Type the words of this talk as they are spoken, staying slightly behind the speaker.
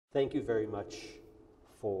Thank you very much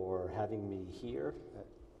for having me here.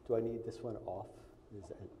 Do I need this one off?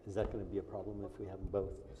 Is that going to be a problem if we have them both?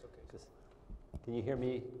 It's okay. Can you hear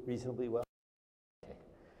me reasonably well? Okay.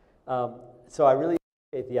 So I really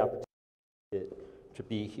appreciate the opportunity to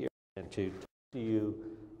be here and to talk to you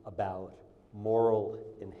about moral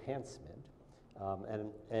enhancement,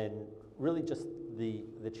 and really just the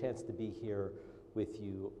chance to be here with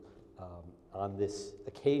you on this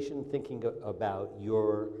occasion, thinking about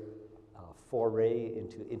your foray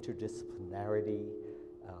into interdisciplinarity.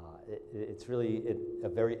 It's really a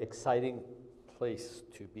very exciting place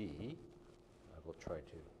to be. I will try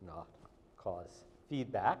to not cause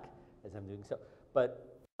feedback as I'm doing so.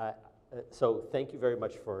 But so thank you very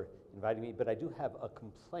much for inviting me. But I do have a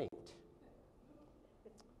complaint,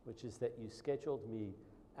 which is that you scheduled me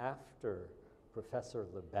after Professor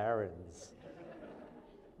LeBaron's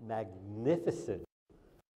magnificent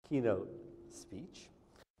keynote speech.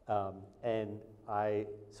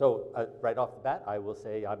 Right off the bat, I will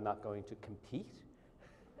say I'm not going to compete.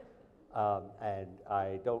 And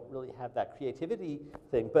I don't really have that creativity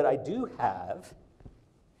thing, but I do have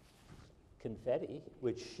confetti,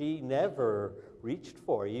 which she never reached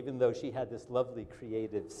for, even though she had this lovely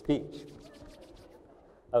creative speech.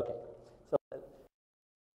 Okay, so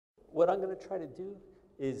what I'm going to try to do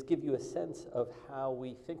is give you a sense of how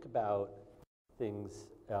we think about things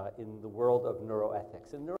in the world of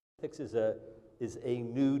neuroethics. And neuroethics is a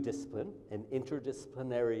new discipline, an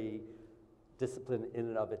interdisciplinary discipline in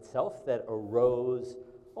and of itself that arose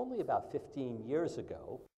only about 15 years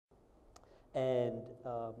ago. And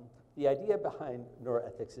the idea behind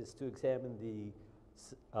neuroethics is to examine the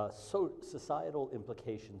societal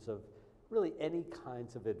implications of really any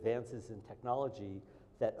kinds of advances in technology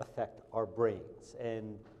that affect our brains.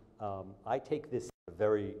 And I take this in a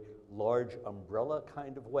very large umbrella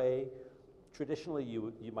kind of way. Traditionally,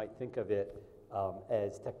 you might think of it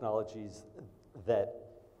as technologies that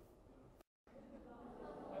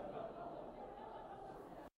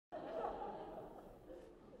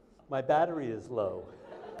my battery is low.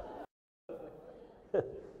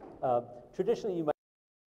 Traditionally, you might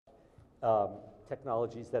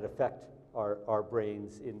technologies that affect our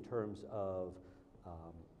brains in terms of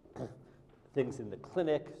things in the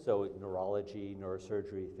clinic, so neurology,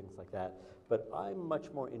 neurosurgery, things like that. But I'm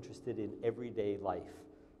much more interested in everyday life.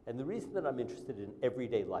 And the reason that I'm interested in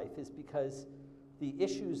everyday life is because the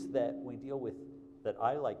issues that we deal with, that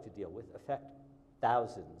I like to deal with, affect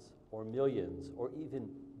thousands or millions or even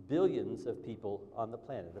billions of people on the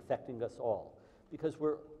planet, affecting us all. Because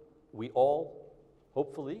we all,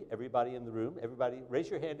 hopefully, everybody in the room, everybody, raise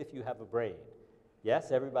your hand if you have a brain.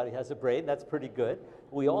 Yes, everybody has a brain, that's pretty good.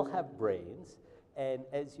 We all have brains, and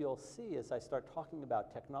as you'll see, as I start talking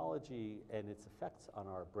about technology and its effects on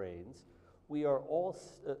our brains, we are all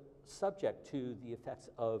subject to the effects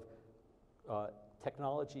of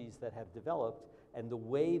technologies that have developed and the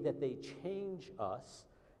way that they change us,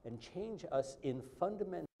 and change us in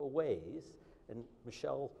fundamental ways. And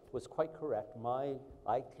Michelle was quite correct.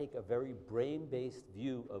 I take a very brain-based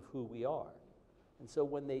view of who we are. And so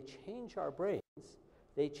when they change our brains,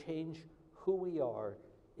 they change who we are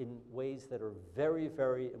in ways that are very,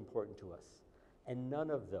 very important to us. And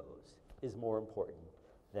none of those is more important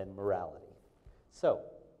than morality. So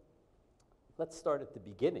let's start at the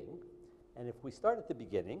beginning. And if we start at the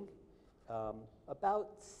beginning, about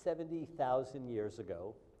 70,000 years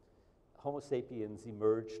ago, Homo sapiens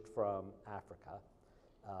emerged from Africa.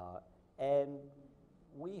 And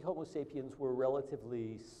we Homo sapiens were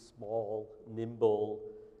relatively small, nimble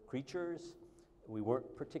creatures. We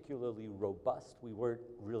weren't particularly robust. We weren't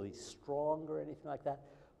really strong or anything like that.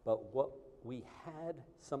 But what we had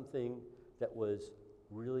something that was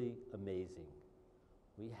really amazing.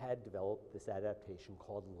 We had developed this adaptation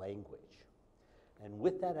called language. And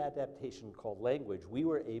with that adaptation called language, we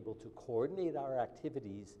were able to coordinate our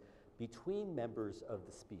activities between members of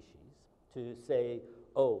the species to say,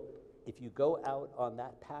 oh, if you go out on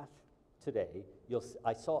that path today,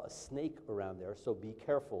 I saw a snake around there, so be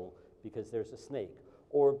careful because there's a snake.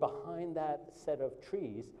 Or behind that set of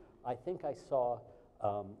trees, I think I saw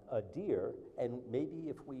a deer, and maybe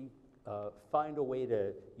if we find a way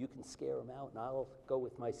you can scare them out and I'll go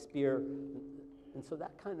with my spear. And so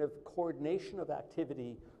that kind of coordination of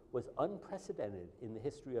activity was unprecedented in the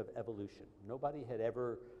history of evolution.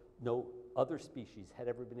 No other species had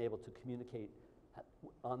ever been able to communicate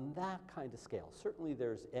on that kind of scale. Certainly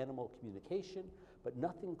there's animal communication, but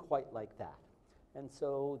nothing quite like that. And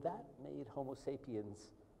so that made Homo sapiens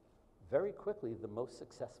very quickly the most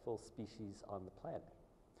successful species on the planet.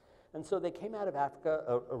 And so they came out of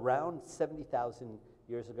Africa around 70,000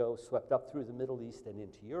 years ago, swept up through the Middle East and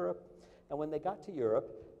into Europe. And when they got to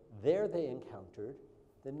Europe, there they encountered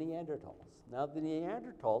the Neanderthals. Now, the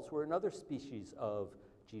Neanderthals were another species of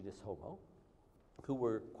genus Homo, who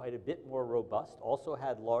were quite a bit more robust, also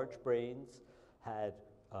had large brains, had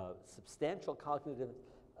substantial cognitive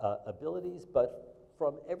abilities, but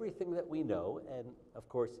from everything that we know, and of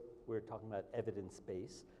course we're talking about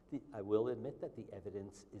evidence-based, I will admit that the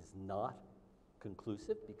evidence is not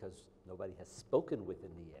conclusive because nobody has spoken with a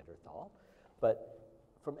Neanderthal, but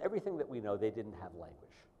from everything that we know, they didn't have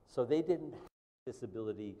language. So they didn't have this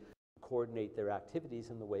ability to coordinate their activities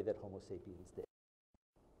in the way that Homo sapiens did.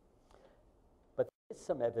 But there is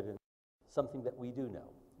some evidence, something that we do know,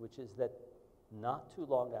 which is that not too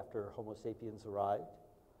long after Homo sapiens arrived,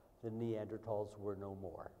 the Neanderthals were no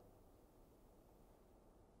more.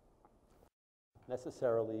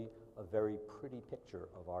 Necessarily a very pretty picture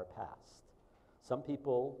of our past. Some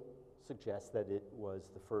people suggest that it was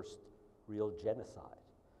the first real genocide.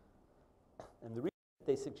 And the reason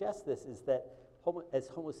they suggest this is that as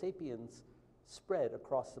Homo sapiens spread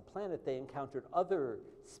across the planet, they encountered other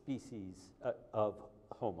species of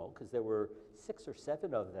Homo, because there were 6 or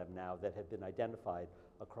 7 of them now that have been identified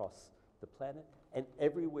across the planet. And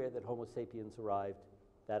everywhere that Homo sapiens arrived,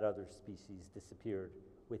 that other species disappeared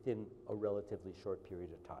within a relatively short period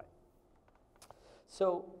of time.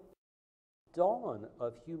 So, dawn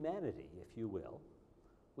of humanity, if you will,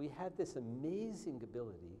 we had this amazing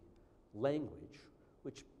ability, language,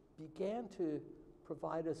 which began to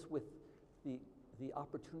provide us with the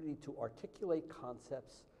opportunity to articulate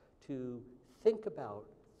concepts, to think about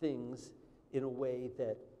things in a way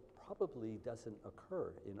that probably doesn't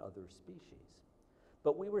occur in other species.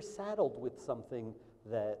 But we were saddled with something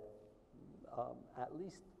that at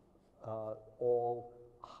least all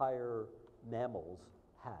higher mammals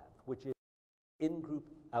have, which is in-group,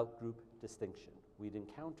 out-group distinction. We'd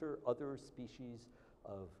encounter other species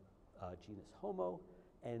of genus Homo,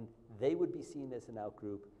 and they would be seen as an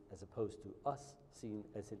out-group as opposed to us seen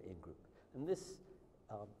as an in-group. And this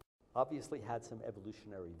obviously had some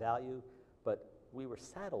evolutionary value, but we were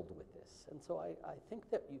saddled with this. And so I think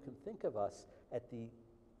that you can think of us at the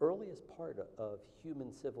earliest part of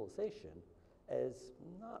human civilization as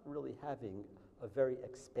not really having a very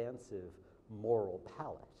expansive moral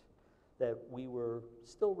palette, that we were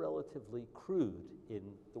still relatively crude in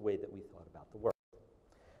the way that we thought about the world.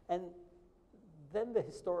 And then the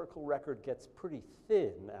historical record gets pretty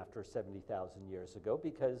thin after 70,000 years ago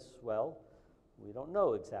because, well, we don't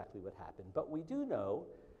know exactly what happened. But we do know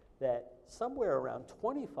that somewhere around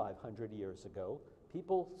 2,500 years ago,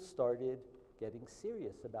 people started getting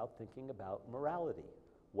serious about thinking about morality,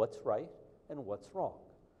 what's right and what's wrong.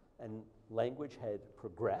 And language had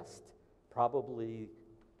progressed. Probably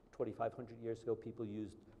 2,500 years ago, people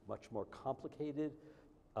used much more complicated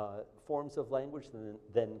forms of language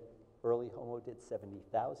than early Homo did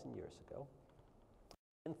 70,000 years ago.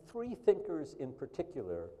 And 3 thinkers in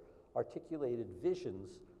particular articulated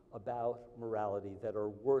visions about morality that are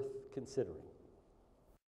worth considering.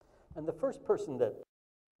 And the first person that,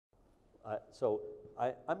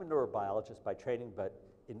 I'm a neurobiologist by training, but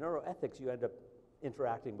in neuroethics you end up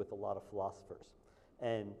interacting with a lot of philosophers.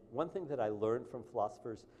 And one thing that I learned from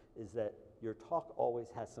philosophers is that your talk always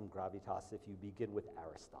has some gravitas if you begin with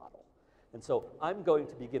Aristotle. And so I'm going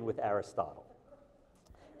to begin with Aristotle.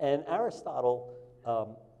 And Aristotle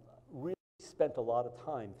really spent a lot of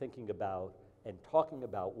time thinking about and talking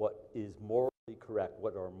about what is morally correct,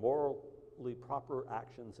 what are morally proper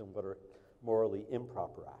actions and what are morally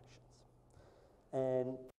improper actions.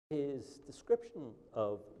 And his description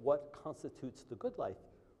of what constitutes the good life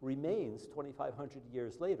remains 2,500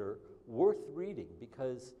 years later worth reading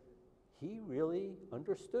because he really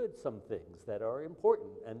understood some things that are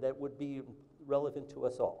important and that would be relevant to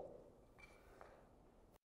us all.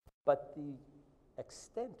 But the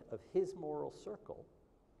extent of his moral circle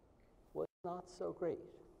was not so great.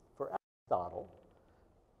 For Aristotle,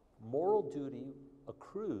 moral duty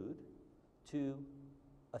accrued to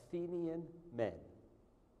Athenian men.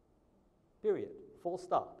 Period. Full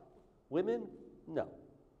stop. Women? No.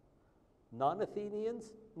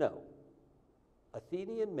 Non-Athenians? No.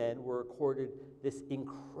 Athenian men were accorded this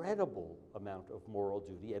incredible amount of moral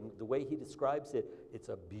duty, and the way he describes it, it's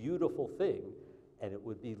a beautiful thing, and it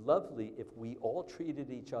would be lovely if we all treated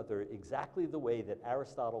each other exactly the way that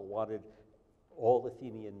Aristotle wanted all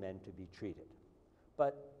Athenian men to be treated.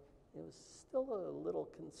 But it was still a little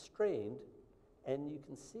constrained, and you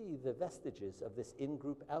can see the vestiges of this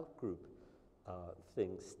in-group, out-group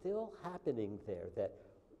thing still happening there, that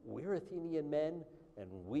we're Athenian men, and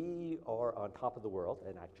we are on top of the world,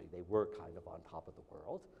 and actually they were kind of on top of the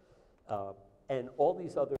world, And all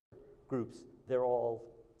these other groups, they're all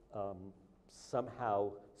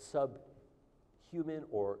somehow subhuman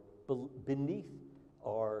or beneath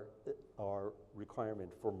our requirement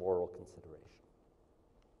for moral consideration.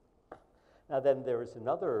 Now then, there is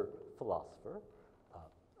another philosopher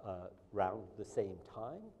around the same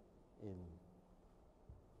time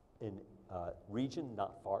in region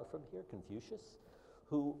not far from here, Confucius,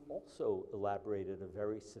 who also elaborated a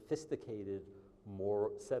very sophisticated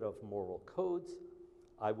set of moral codes.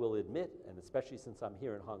 I will admit, and especially since I'm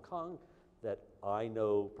here in Hong Kong, that I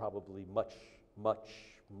know probably much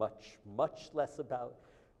less about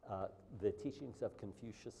the teachings of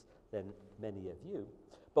Confucius than many of you.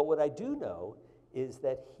 But what I do know is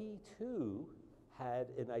that he too had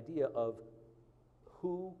an idea of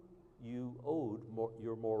who you owed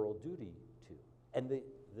your moral duty to. And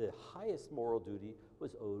the highest moral duty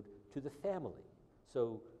was owed to the family.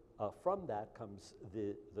 So from that comes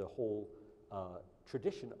the whole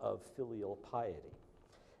tradition of filial piety.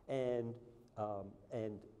 And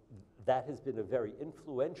that has been a very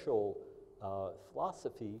influential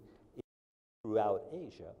philosophy throughout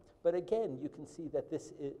Asia. But again, you can see that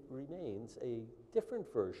this remains a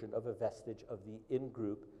different version of a vestige of the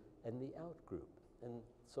in-group and the out-group. And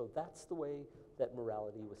so that's the way that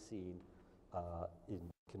morality was seen in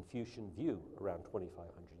Confucian view around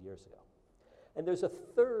 2,500 years ago. And there's a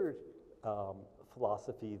third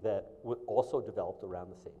philosophy that also developed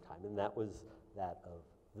around the same time, and that was that of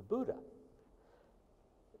the Buddha.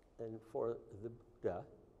 And for the Buddha,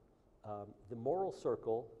 the moral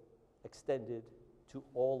circle extended to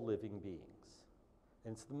all living beings.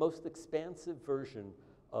 And it's the most expansive version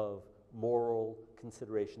of moral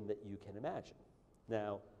consideration that you can imagine.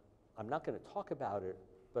 Now, I'm not going to talk about it,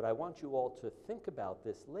 but I want you all to think about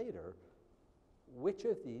this later. Which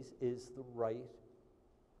of these is the right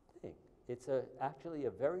thing? It's actually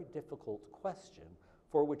a very difficult question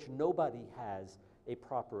for which nobody has a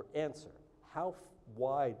proper answer. How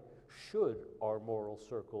wide should our moral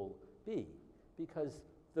circle be? Because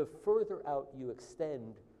the further out you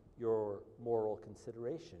extend your moral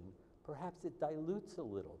consideration, perhaps it dilutes a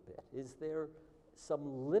little bit. Is there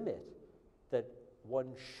some limit that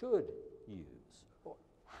one should use? Or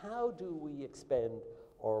how do we expend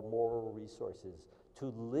our moral resources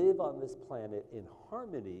to live on this planet in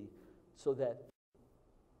harmony so that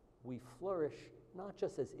we flourish not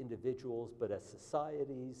just as individuals, but as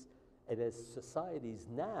societies, and as societies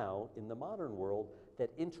now in the modern world that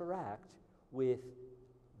interact with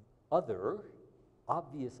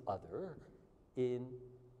obvious other, in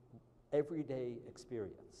everyday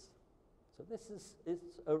experience? So this is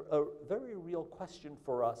a very real question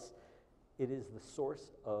for us. It is the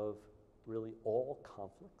source of really all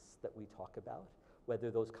conflicts that we talk about, whether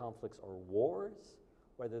those conflicts are wars,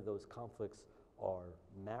 whether those conflicts are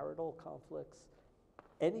marital conflicts,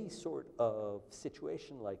 any sort of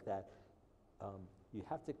situation like that. You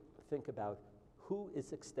have to think about who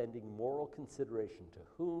is extending moral consideration to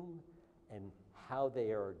whom and how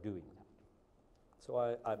they are doing that. So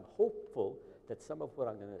I'm hopeful that some of what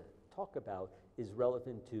I'm going to talk about is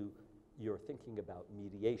relevant to your thinking about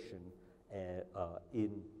mediation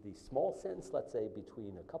in the small sense, let's say,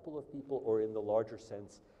 between a couple of people, or in the larger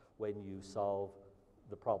sense when you solve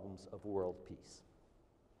the problems of world peace.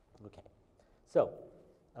 Okay, so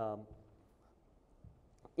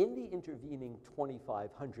in the intervening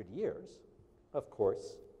 2,500 years, of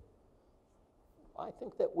course, I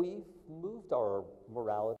think that we've moved our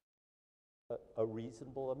morality a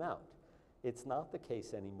reasonable amount. It's not the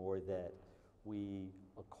case anymore that we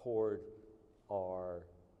accord our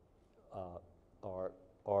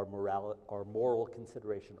moral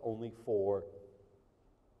consideration only for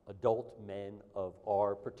adult men of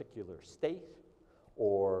our particular state,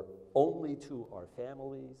 or only to our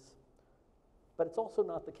families. But it's also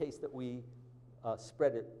not the case that we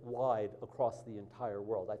spread it wide across the entire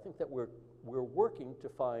world. I think that we're working to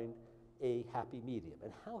find a happy medium.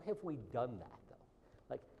 And how have we done that, though?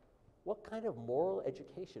 Like, what kind of moral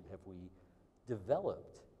education have we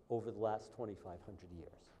developed over the last 2,500 years?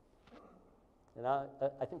 And I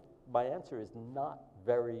think my answer is not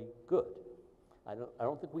very good. I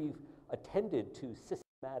don't think we've attended to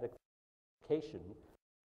systematic education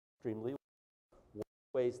extremely well. One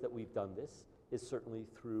of the ways that we've done this is certainly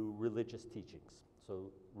through religious teachings.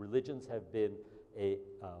 So religions have been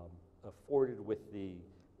afforded with the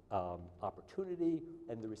opportunity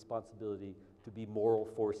and the responsibility to be moral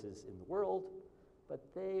forces in the world, but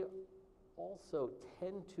they also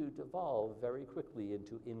tend to devolve very quickly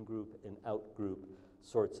into in-group and out-group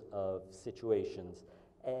sorts of situations.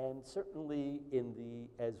 And certainly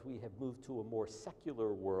as we have moved to a more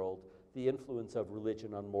secular world, the influence of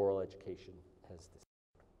religion on moral education has disappeared,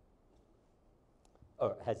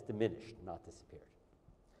 or has diminished, not disappeared.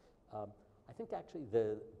 I think actually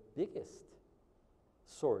the biggest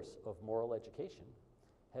source of moral education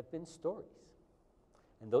have been stories.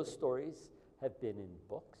 And those stories have been in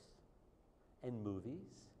books and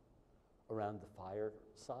movies, around the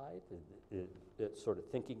fireside, sort of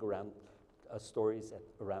thinking around stories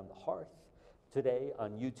around the hearth. Today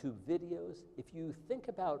on YouTube videos, if you think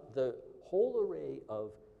about the whole array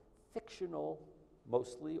of fictional,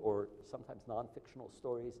 mostly, or sometimes non-fictional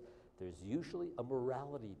stories, there's usually a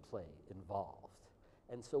morality play involved.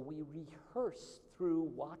 And so we rehearse through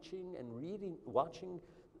watching and reading,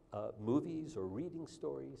 movies or reading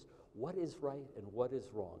stories, what is right and what is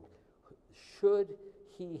wrong. Should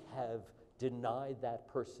he have denied that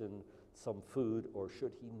person some food, or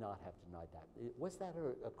should he not have denied that? Was that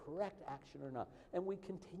a correct action or not? And we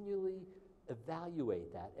continually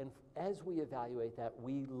evaluate that, and as we evaluate that,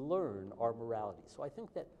 we learn our morality. So I think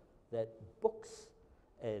that books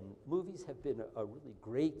and movies have been a really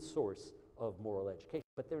great source of moral education,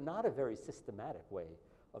 but they're not a very systematic way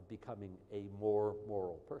of becoming a more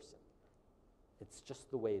moral person. It's just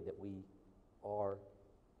the way that we are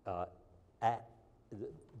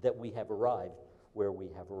that we have arrived where we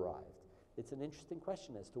have arrived. It's an interesting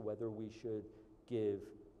question as to whether we should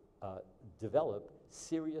develop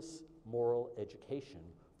serious moral education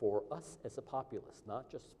for us as a populace, not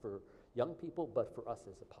just for young people, but for us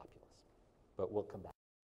as a populace. But we'll come back.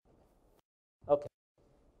 Okay.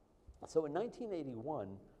 So in 1981,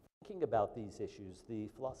 thinking about these issues, the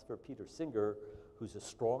philosopher Peter Singer, who's a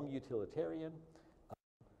strong utilitarian,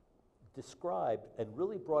 described and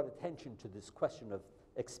really brought attention to this question of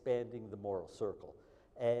expanding the moral circle.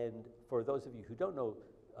 And for those of you who don't know,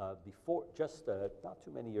 not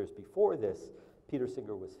too many years before this, Peter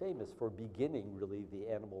Singer was famous for beginning really the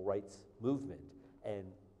animal rights movement, and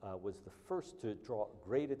was the first to draw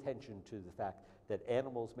great attention to the fact that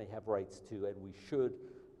animals may have rights too, and we should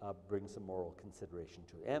bring some moral consideration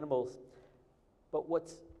to animals. But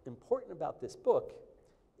what's important about this book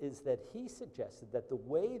is that he suggested that the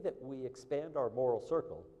way that we expand our moral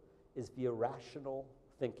circle is via rational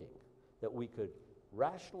thinking, that we could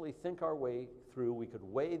rationally think our way through, we could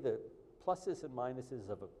weigh the pluses and minuses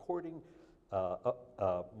of according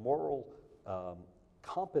moral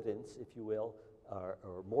competence, if you will,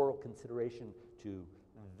 or moral consideration to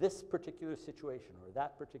this particular situation or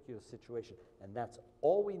that particular situation, and that's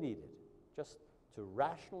all we needed, just to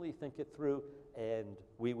rationally think it through, and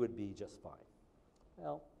we would be just fine.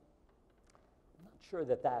 Well, I'm not sure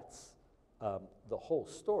that that's the whole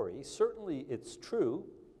story. Certainly it's true,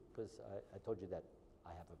 because I told you that I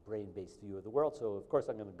have a brain-based view of the world, so of course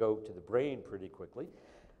I'm going to go to the brain pretty quickly.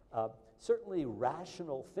 Certainly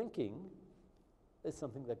rational thinking is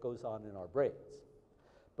something that goes on in our brains.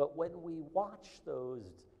 But when we watch those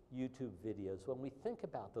YouTube videos, when we think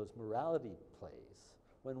about those morality plays,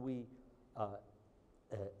 when we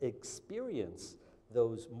experience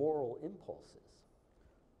those moral impulses,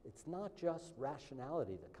 it's not just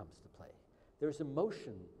rationality that comes to play. There's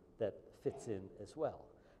emotion that fits in as well.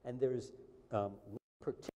 And there's one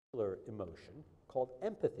particular emotion called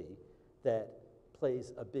empathy that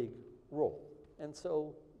plays a big role. And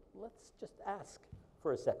so let's just ask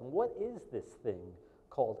for a second, what is this thing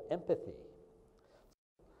called empathy?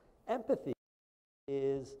 Empathy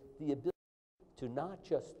is the ability to not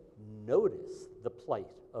just notice the plight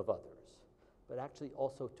of others, but actually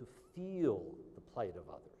also to feel the plight of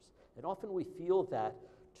others. And often we feel that,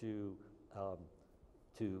 to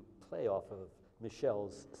play off of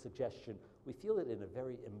Michelle's suggestion, we feel it in a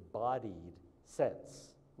very embodied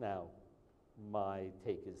sense. Now, my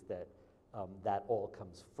take is that that all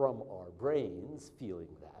comes from our brains feeling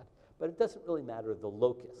that, but it doesn't really matter the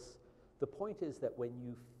locus. The point is that when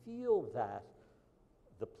you feel that,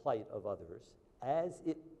 the plight of others, as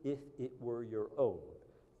if it were your own,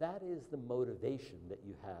 that is the motivation that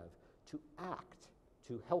you have to act,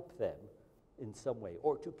 to help them in some way,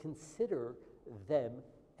 or to consider them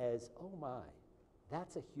as, oh my,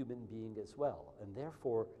 that's a human being as well, and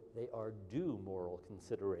therefore they are due moral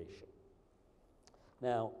consideration.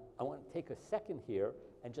 Now, I want to take a second here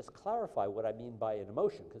and just clarify what I mean by an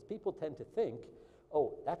emotion, because people tend to think,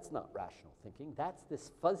 oh, that's not rational thinking, that's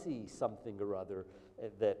this fuzzy something or other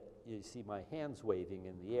that you see my hands waving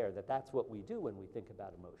in the air, that's what we do when we think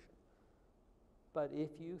about emotion. But if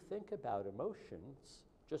you think about emotions,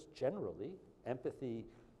 just generally, empathy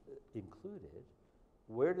included,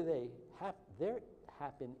 where do they happen? They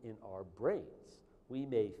happen in our brains. We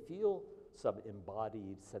may feel some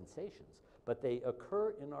embodied sensations, but they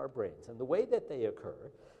occur in our brains. And the way that they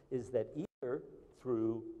occur is that either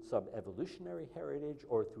through some evolutionary heritage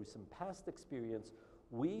or through some past experience,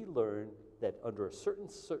 we learn that under a certain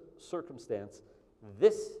circumstance,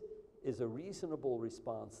 this is a reasonable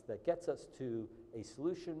response that gets us to a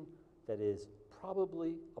solution that is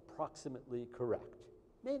probably approximately correct.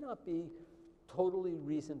 May not be totally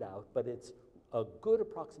reasoned out, but it's a good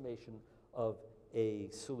approximation of a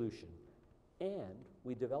solution. And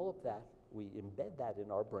we develop that, we embed that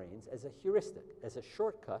in our brains as a heuristic, as a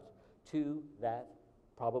shortcut to that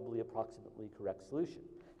probably approximately correct solution.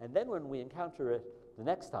 And then when we encounter it the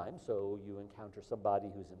next time, so you encounter somebody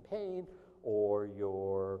who's in pain, or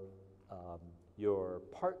your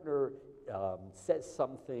partner says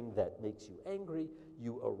something that makes you angry,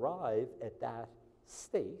 you arrive at that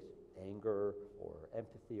state, anger or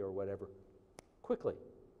empathy or whatever, quickly.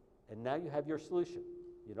 And now you have your solution.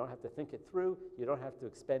 You don't have to think it through. You don't have to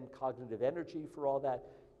expend cognitive energy for all that.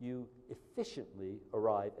 You efficiently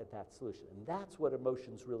arrive at that solution. And that's what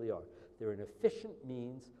emotions really are. They're an efficient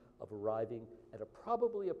means of arriving at a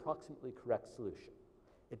probably approximately correct solution.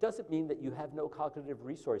 It doesn't mean that you have no cognitive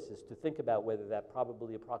resources to think about whether that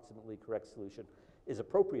probably approximately correct solution is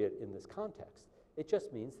appropriate in this context. It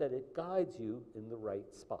just means that it guides you in the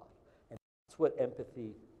right spot. And that's what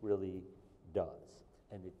empathy really does.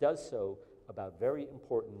 And it does so about very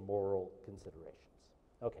important moral considerations.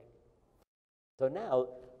 Okay. So now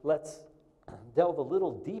let's delve a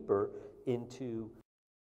little deeper into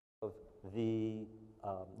the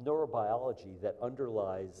neurobiology that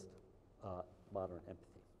underlies modern empathy.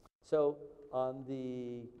 So on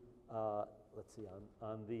the, let's see,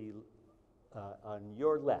 on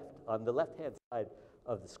your left, on the left-hand side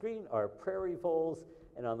of the screen are prairie voles,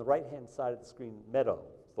 and on the right-hand side of the screen, meadow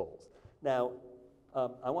voles. Now,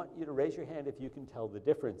 I want you to raise your hand if you can tell the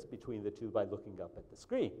difference between the two by looking up at the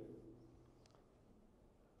screen.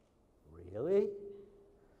 Really?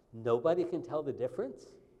 Nobody can tell the difference?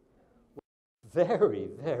 Very,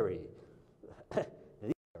 very,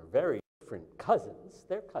 these are very different cousins.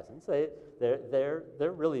 They're cousins. They're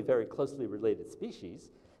really very closely related species,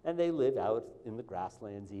 and they live out in the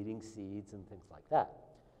grasslands eating seeds and things like that.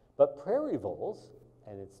 But prairie voles,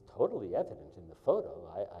 and it's totally evident in the photo,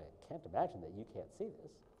 I can't imagine that you can't see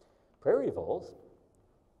this. Prairie voles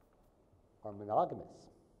are monogamous.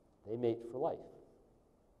 They mate for life.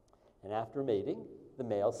 And after mating, the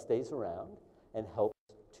male stays around and helps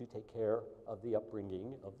to take care of the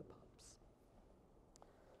upbringing of the pups.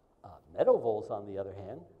 Meadow voles, on the other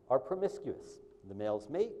hand, are promiscuous. The males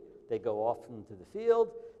mate, they go off into the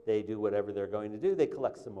field, they do whatever they're going to do, they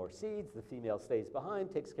collect some more seeds, the female stays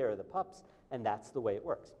behind, takes care of the pups, and that's the way it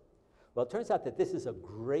works. Well, it turns out that this is a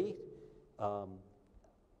great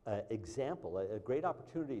example, a great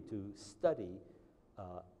opportunity to study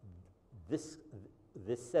this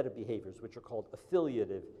set of behaviors, which are called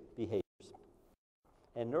affiliative behaviors.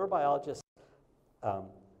 And neurobiologists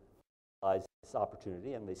realized this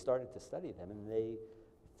opportunity, and they started to study them, and they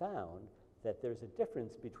found that there's a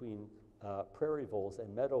difference between prairie voles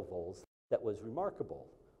and meadow voles that was remarkable,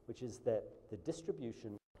 which is that the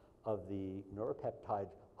distribution of the neuropeptide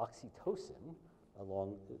oxytocin,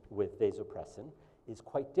 along with vasopressin, is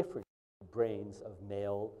quite different in the brains of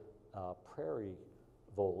male prairie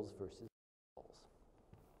voles versus voles.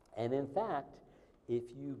 And in fact, if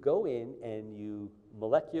you go in and you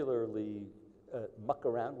molecularly muck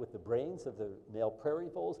around with the brains of the male prairie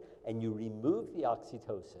voles and you remove the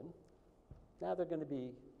oxytocin, now they're going to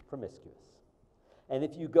be promiscuous. And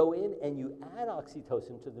if you go in and you add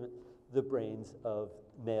oxytocin to the brains of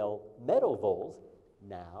male meadow voles,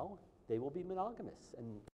 now they will be monogamous and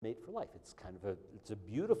mate for life. It's kind of it's a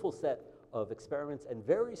beautiful set of experiments and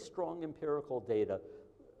very strong empirical data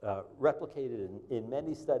replicated in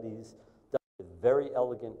many studies done with very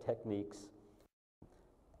elegant techniques.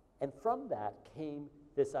 And from that came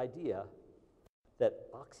this idea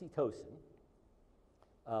that oxytocin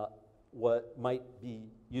what might be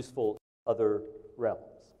useful in other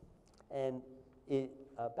realms. And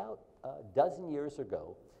about a dozen years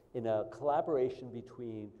ago, in a collaboration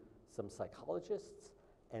between some psychologists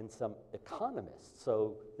and some economists,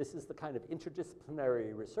 so this is the kind of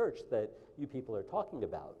interdisciplinary research that you people are talking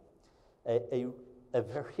about, a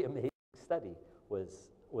very amazing study was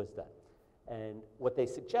done. And what they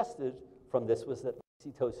suggested from this was that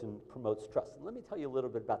oxytocin promotes trust. And let me tell you a little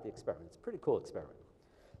bit about the experiment. It's a pretty cool experiment.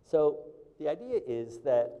 So the idea is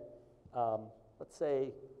that, let's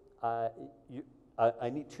say, I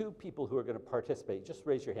need two people who are going to participate. Just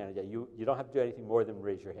raise your hand. Yeah, you don't have to do anything more than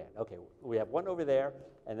raise your hand. Okay, we have one over there,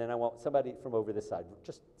 and then I want somebody from over this side.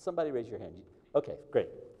 Just somebody raise your hand. Okay, great.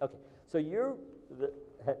 Okay, so you're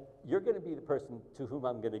going to be the person to whom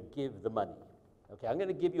I'm going to give the money. Okay, I'm going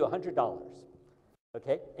to give you $100.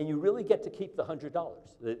 okay? And you really get to keep the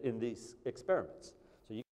 $100 in these experiments.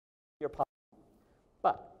 So you your pocket.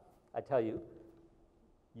 But I tell you,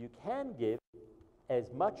 you can give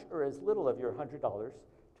as much or as little of your $100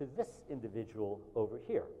 to this individual over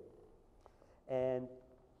here. And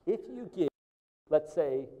if you give, let's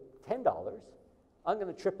say, $10, I'm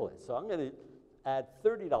going to triple it. So I'm going to add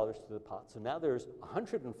 $30 to the pot. So now there's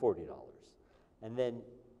 $140. And then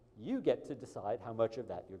you get to decide how much of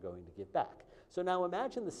that you're going to give back. So now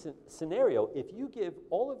imagine the scenario. If you give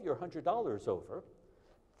all of your $100 over,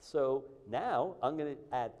 so now I'm going to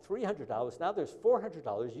add $300. Now there's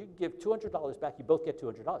 $400. You give $200 back. You both get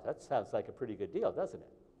 $200. That sounds like a pretty good deal, doesn't it?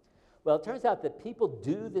 Well, it turns out that people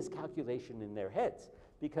do this calculation in their heads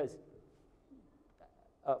because,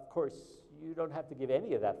 of course, you don't have to give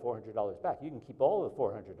any of that $400 back. You can keep all of the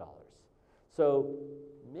 $400. So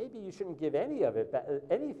maybe you shouldn't give any of it,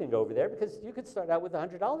 anything over there, because you could start out with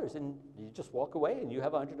 $100 and you just walk away and you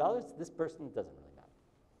have $100. This person doesn't really matter.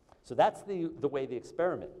 So that's the way the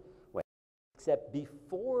experiment went. Except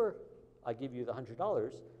before I give you the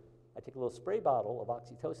 $100, I take a little spray bottle of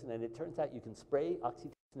oxytocin, and it turns out you can spray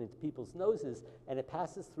oxytocin into people's noses, and it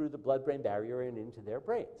passes through the blood-brain barrier and into their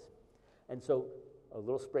brains. And so a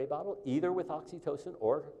little spray bottle, either with oxytocin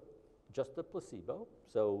or just a placebo.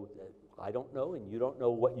 So I don't know, and you don't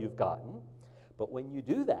know what you've gotten. But when you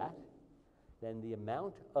do that, then the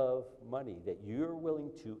amount of money that you're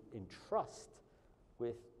willing to entrust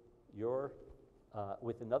with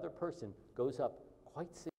with another person goes up quite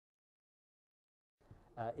significantly.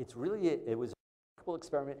 It was a remarkable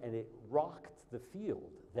experiment, and it rocked the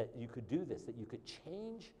field that you could do this, that you could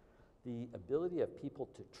change the ability of people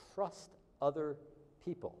to trust other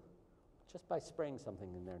people just by spraying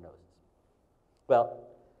something in their noses. Well,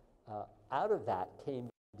 out of that came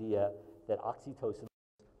the idea that oxytocin was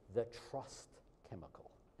the trust chemical.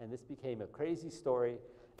 And this became a crazy story,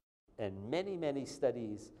 and many, many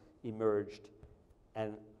studies emerged.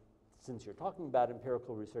 And since you're talking about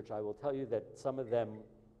empirical research, I will tell you that some of them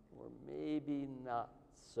were maybe not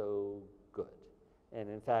so good. And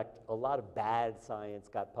in fact, a lot of bad science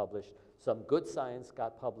got published. Some good science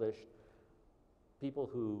got published. People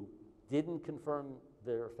who didn't confirm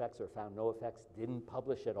their effects or found no effects didn't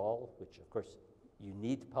publish at all, which of course you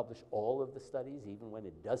need to publish all of the studies even when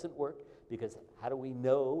it doesn't work, because how do we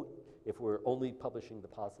know if we're only publishing the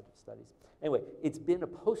positive studies? Anyway, it's been a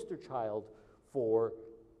poster child for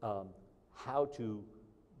how to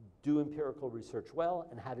do empirical research well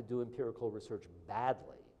and how to do empirical research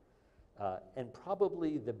badly. And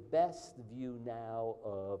probably the best view now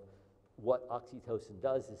of what oxytocin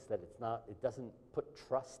does is that it doesn't put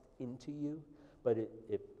trust into you, but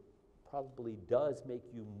it probably does make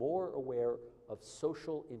you more aware of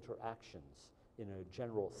social interactions in a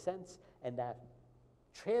general sense, and that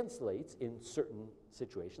translates in certain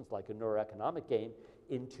situations, like a neuroeconomic game,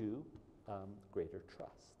 into greater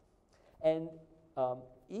trust. And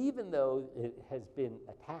even though it has been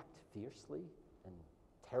attacked fiercely and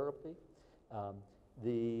terribly,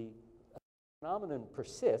 the phenomenon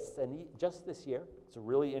persists, and just this year, it's a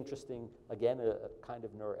really interesting, again, a kind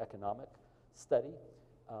of neuroeconomic study.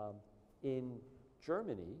 In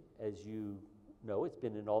Germany, as you know, it's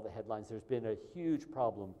been in all the headlines, there's been a huge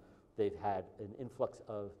problem. They've had an influx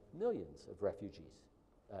of millions of refugees.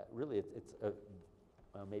 Really, it's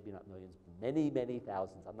well, maybe not millions, many, many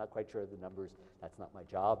thousands. I'm not quite sure of the numbers. That's not my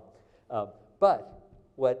job. But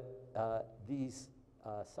what these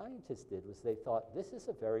scientists did was they thought, this is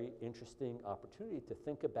a very interesting opportunity to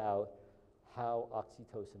think about how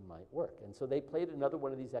oxytocin might work. And so they played another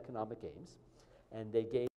one of these economic games, and they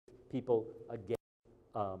gave people a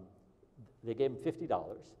game. They gave them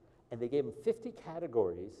 $50, and they gave them 50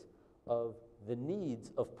 categories of the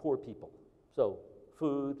needs of poor people. So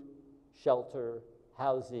food, shelter,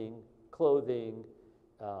 housing, clothing,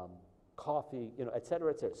 coffee, et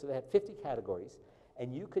cetera, et cetera. So they had 50 categories,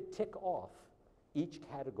 and you could tick off each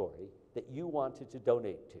category that you wanted to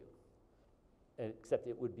donate to, except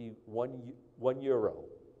it would be one euro.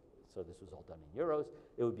 So this was all done in euros.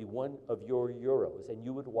 It would be one of your euros, and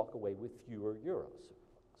you would walk away with fewer euros.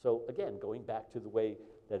 So again, going back to the way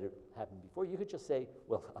that it happened before, you could just say,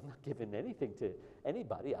 well, I'm not giving anything to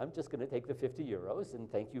anybody. I'm just going to take the 50 euros,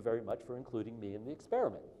 and thank you very much for including me in the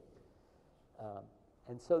experiment.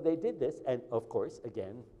 And so they did this, and of course,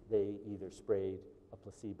 again, they either sprayed a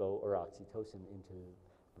placebo or oxytocin into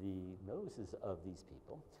the noses of these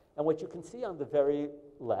people. And what you can see on the very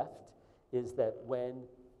left is that when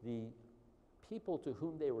the people to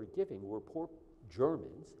whom they were giving were poor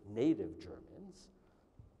Germans, native Germans,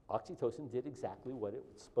 oxytocin did exactly what it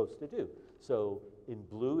was supposed to do. So in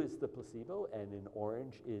blue is the placebo, and in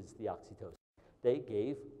orange is the oxytocin. they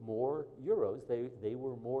gave more euros. They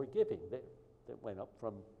were more giving. They went up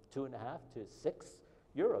from 2.5 to 6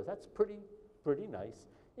 euros. That's pretty nice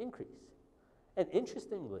increase. And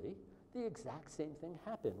interestingly, the exact same thing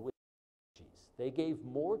happened with refugees. They gave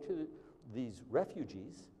more to these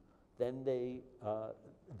refugees than they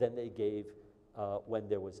gave when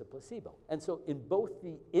there was a placebo. And so in both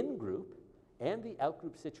the in-group and the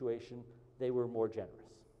out-group situation, they were more generous.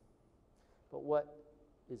 But what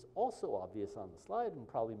is also obvious on the slide, and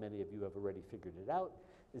probably many of you have already figured it out,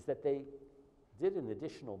 is that they did an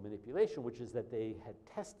additional manipulation, which is that they had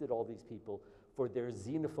tested all these people for their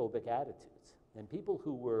xenophobic attitudes. And people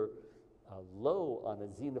who were low on a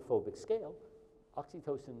xenophobic scale,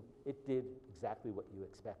 oxytocin, it did exactly what you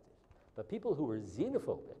expected. But people who were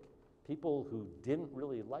xenophobic, people who didn't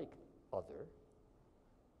really like other,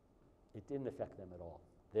 it didn't affect them at all.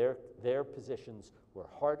 Their positions were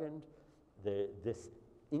hardened. This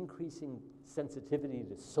increasing sensitivity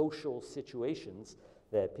to social situations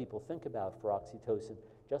that people think about for oxytocin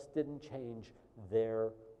just didn't change their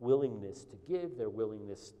willingness to give, their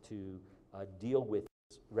willingness to deal with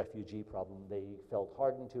this refugee problem. They felt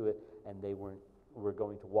hardened to it, and they were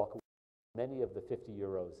going to walk away with as many of the 50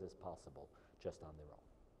 euros as possible just on their own.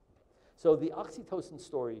 So the oxytocin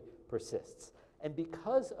story persists. And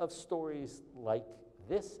because of stories like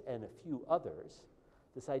this and a few others,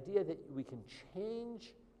 this idea that we can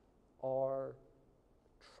change our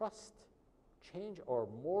trust, change our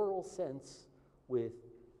moral sense with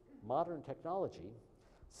modern technology,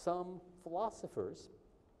 some philosophers,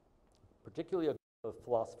 particularly a group of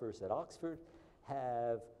philosophers at Oxford,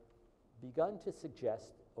 have begun to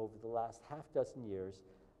suggest over the last half-dozen years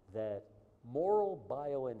that moral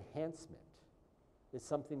bioenhancement is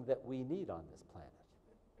something that we need on this planet.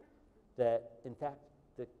 That, in fact,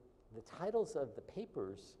 the titles of the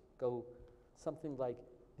papers go something like,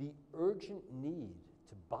 "The Urgent Need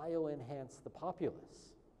to Bioenhance the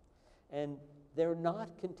Populace." And they're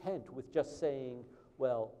not content with just saying,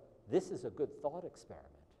 well, this is a good thought experiment.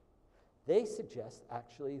 They suggest,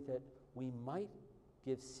 actually, that we might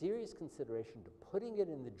give serious consideration to putting it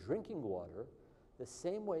in the drinking water the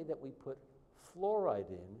same way that we put fluoride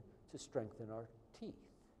in to strengthen our teeth.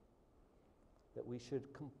 That we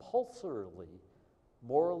should compulsorily,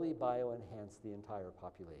 morally bioenhance the entire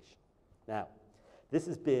population. Now, this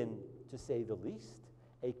has been, to say the least,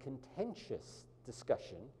 a contentious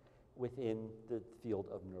discussion within the field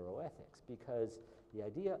of neuroethics, because the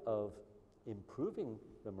idea of improving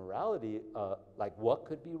the morality, like what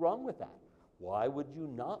could be wrong with that? Why would you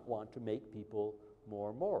not want to make people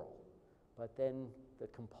more moral? But then the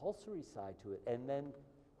compulsory side to it, and then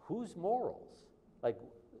whose morals? Like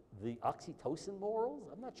the oxytocin morals?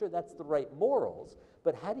 I'm not sure that's the right morals,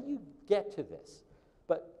 but how do you get to this?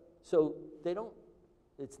 But so they don't,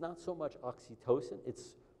 it's not so much oxytocin,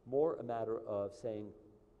 it's more a matter of saying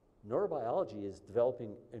neurobiology is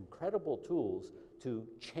developing incredible tools to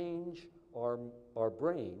change our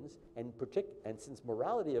brains, and since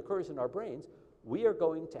morality occurs in our brains, we are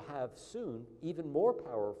going to have soon even more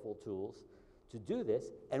powerful tools to do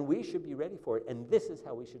this, and we should be ready for it, and this is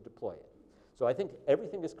how we should deploy it. So I think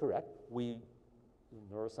everything is correct.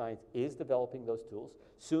 Neuroscience is developing those tools.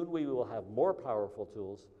 Soon we will have more powerful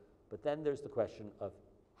tools, but then there's the question of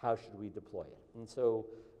how should we deploy it. And so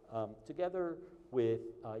together with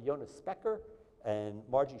Jonas Specker and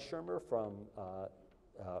Margie Schirmer from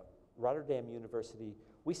Rotterdam University,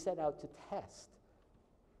 we set out to test,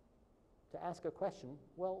 to ask a question,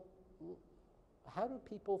 well, how do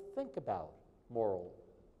people think about moral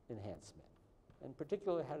enhancement? And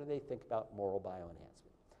particularly, how do they think about moral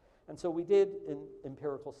bioenhancement? And so we did an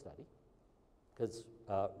empirical study, because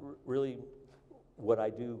really what I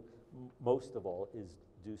do most of all is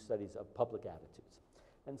do studies of public attitudes.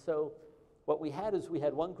 And so what we had is we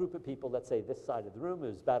had one group of people, let's say this side of the room, it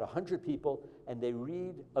was about 100 people, and they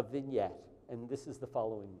read a vignette, and this is the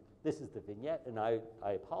following, this is the vignette, and I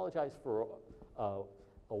apologize for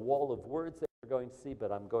a wall of words that you're going to see,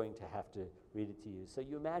 but I'm going to have to read it to you. So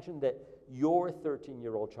you imagine that your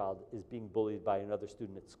 13-year-old child is being bullied by another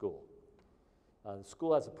student at school. The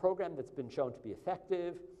school has a program that's been shown to be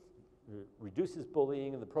effective, reduces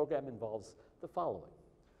bullying, and the program involves the following.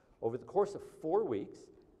 Over the course of 4 weeks,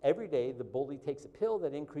 every day the bully takes a pill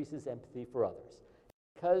that increases empathy for others.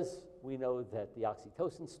 Because we know that the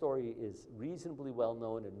oxytocin story is reasonably well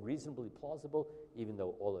known and reasonably plausible, even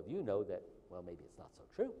though all of you know that, well, maybe it's not so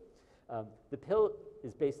true. The pill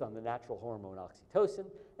is based on the natural hormone oxytocin,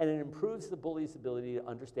 and it improves the bully's ability to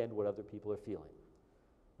understand what other people are feeling.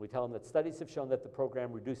 We tell them that studies have shown that the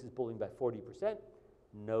program reduces bullying by 40%.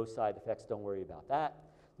 No side effects, don't worry about that.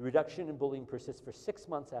 The reduction in bullying persists for 6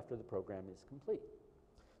 months after the program is complete.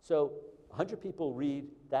 So 100 people read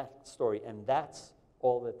that story, and that's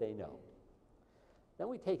all that they know. Then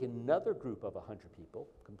we take another group of 100 people,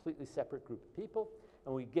 completely separate group of people,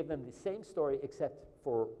 and we give them the same story except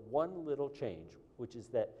for one little change, which is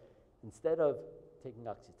that instead of taking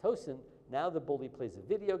oxytocin, now the bully plays a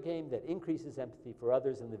video game that increases empathy for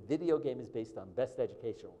others, and the video game is based on best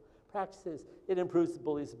educational practices. It improves the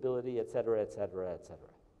bully's ability, et cetera, et cetera, et cetera.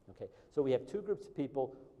 Okay, so we have two groups of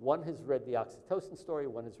people. One has read the oxytocin story,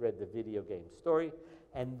 one has read the video game story,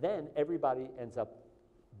 and then everybody ends up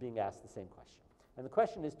being asked the same question. And the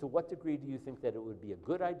question is, to what degree do you think that it would be a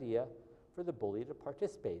good idea for the bully to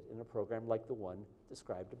participate in a program like the one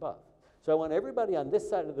described above? So I want everybody on this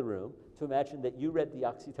side of the room to imagine that you read the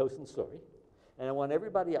oxytocin story, and I want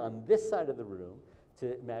everybody on this side of the room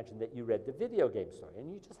to imagine that you read the video game story.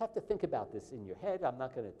 And you just have to think about this in your head. I'm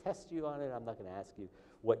not going to test you on it. I'm not going to ask you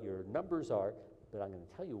what your numbers are, but I'm going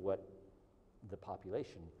to tell you what the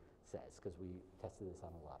population says, because we tested this on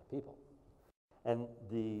a lot of people. And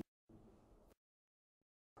the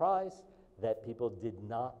surprise that people did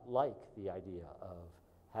not like the idea of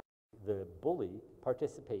having the bully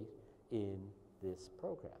participate in this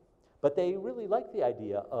program. But they really liked the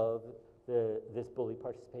idea of this bully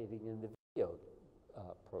participating in the video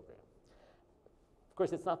program. Of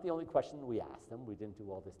course, it's not the only question we asked them. We didn't do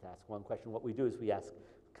all this to ask one question. What we do is we ask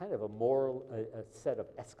kind of a set of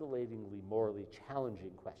escalatingly morally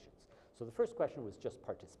challenging questions. So the first question was just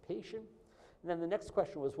participation. And then the next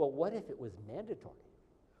question was, well, what if it was mandatory?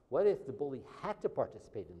 What if the bully had to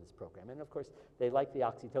participate in this program? And of course, they liked the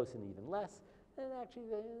oxytocin even less. And actually,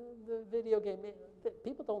 the video game,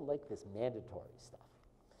 people don't like this mandatory stuff.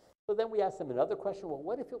 So then we asked them another question. Well,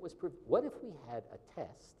 what if we had a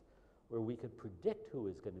test where we could predict who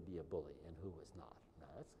was going to be a bully and who was not?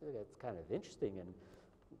 Now, that's kind of interesting and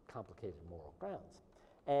complicated moral grounds.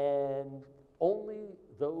 And only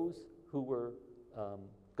those who were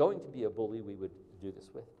going to be a bully we would do this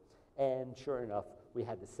with. And sure enough, we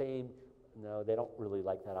had the same. No, they don't really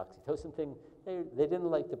like that oxytocin thing. They didn't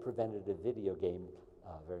like the preventative video game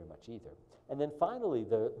very much either. And then finally,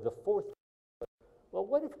 the fourth, well,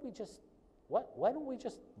 what if we just, why don't we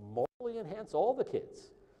just morally enhance all the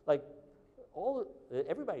kids? Like,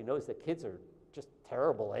 everybody knows that kids are just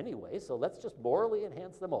terrible anyway, so let's just morally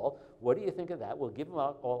enhance them all. What do you think of that? We'll give them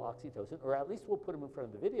all oxytocin, or at least we'll put them in front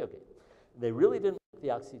of the video game. They really didn't like the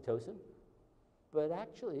oxytocin, but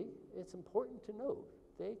actually, it's important to note,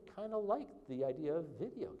 they kind of liked the idea of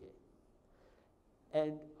video game.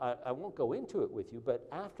 And I won't go into it with you, but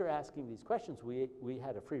after asking these questions, we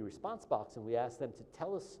had a free response box, and we asked them to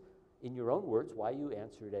tell us in your own words why you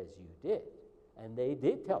answered as you did. And they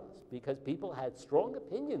did tell us, because people had strong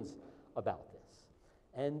opinions about this.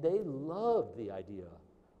 And they loved the idea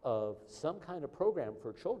of some kind of program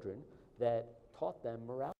for children that taught them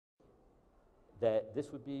morality, that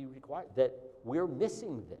this would be required, that we're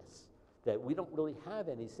missing this, that we don't really have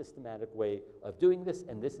any systematic way of doing this,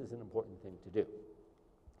 and this is an important thing to do.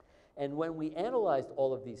 And when we analyzed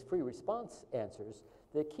all of these free response answers,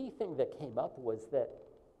 the key thing that came up was that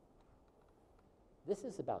this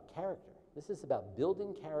is about character. This is about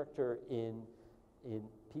building character in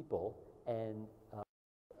people and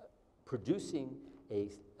producing a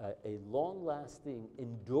long-lasting,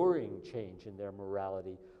 enduring change in their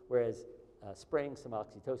morality, whereas spraying some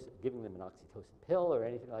oxytocin, giving them an oxytocin pill or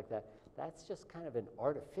anything like that, that's just kind of an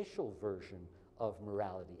artificial version of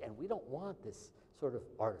morality. And we don't want this sort of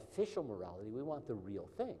artificial morality. We want the real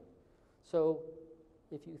thing. So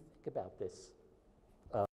if you think about this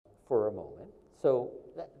for a moment, so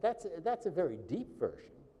that's a very deep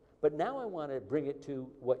version. But now I want to bring it to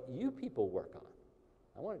what you people work on.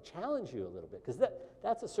 I want to challenge you a little bit, because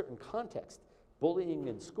that's a certain context. Bullying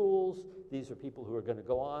in schools, these are people who are going to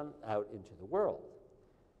go on out into the world.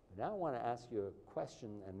 Now I want to ask you a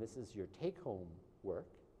question, and this is your take-home work.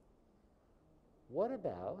 What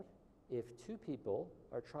about if two people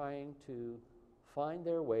are trying to find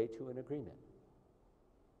their way to an agreement?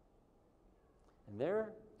 And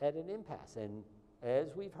they're at an impasse, and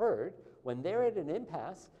as we've heard, when they're at an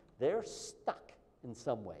impasse, they're stuck in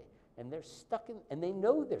some way, and they're stuck in, and they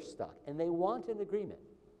know they're stuck, and they want an agreement.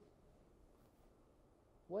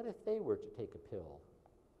 What if they were to take a pill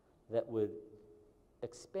that would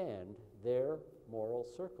expand their moral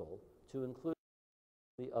circle to include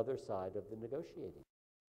the other side of the negotiating?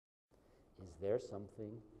 Is there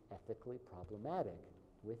something ethically problematic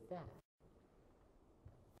with that?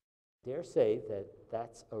 I dare say that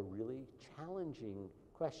that's a really challenging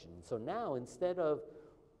question. So now, instead of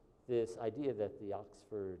this idea that the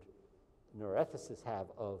Oxford neuroethicists have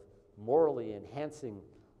of morally enhancing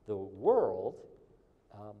the world,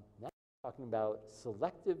 now we're talking about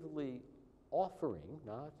selectively offering,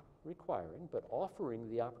 not requiring, but offering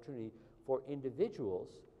the opportunity for individuals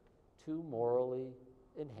to morally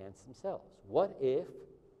enhance themselves. What if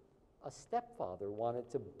a stepfather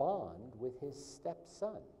wanted to bond with his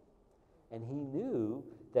stepson, and he knew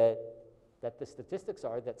that the statistics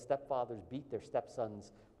are that stepfathers beat their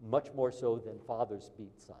stepsons much more so than fathers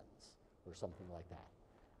beat sons, or something like that.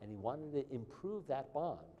 And he wanted to improve that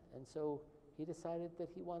bond. And so he decided that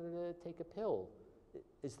he wanted to take a pill.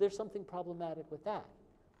 Is there something problematic with that?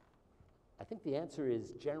 I think the answer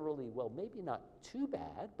is generally, well, maybe not too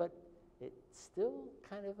bad, but it's still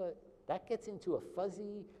kind of that gets into a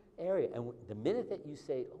fuzzy area. And the minute that you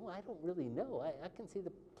say, oh, I don't really know, I can see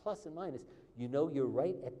the plus and minus, you know you're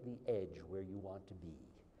right at the edge where you want to be.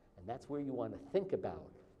 And that's where you want to think about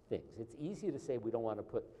things. It's easy to say we don't want to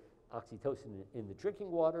put oxytocin in the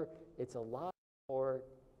drinking water. It's a lot more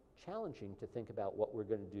challenging to think about what we're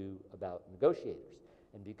going to do about negotiators.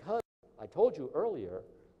 And because I told you earlier,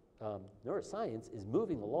 neuroscience is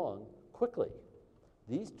moving along quickly.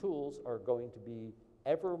 These tools are going to be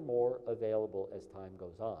ever more available as time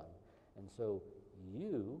goes on. And so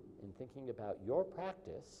you, in thinking about your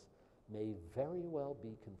practice, may very well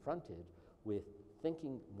be confronted with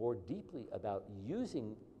thinking more deeply about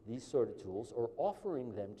using these sort of tools or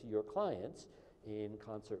offering them to your clients in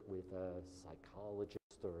concert with a psychologist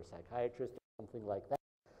or a psychiatrist or something like that,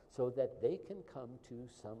 so that they can come to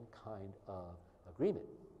some kind of agreement.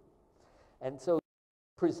 And so it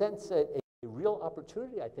presents a real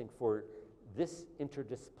opportunity, I think, for this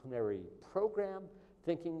interdisciplinary program,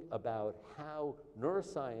 thinking about how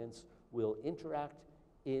neuroscience will interact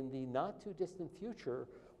in the not too distant future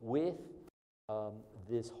with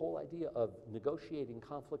this whole idea of negotiating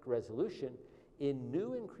conflict resolution in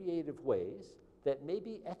new and creative ways that may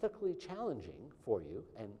be ethically challenging for you,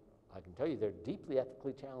 and I can tell you they're deeply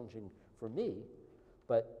ethically challenging for me,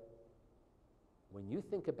 but when you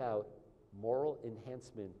think about moral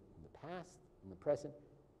enhancement in the past, in the present,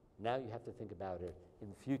 now you have to think about it in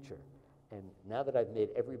the future. And now that I've made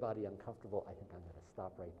everybody uncomfortable, I think I'm going to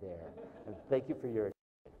stop right there. And thank you for your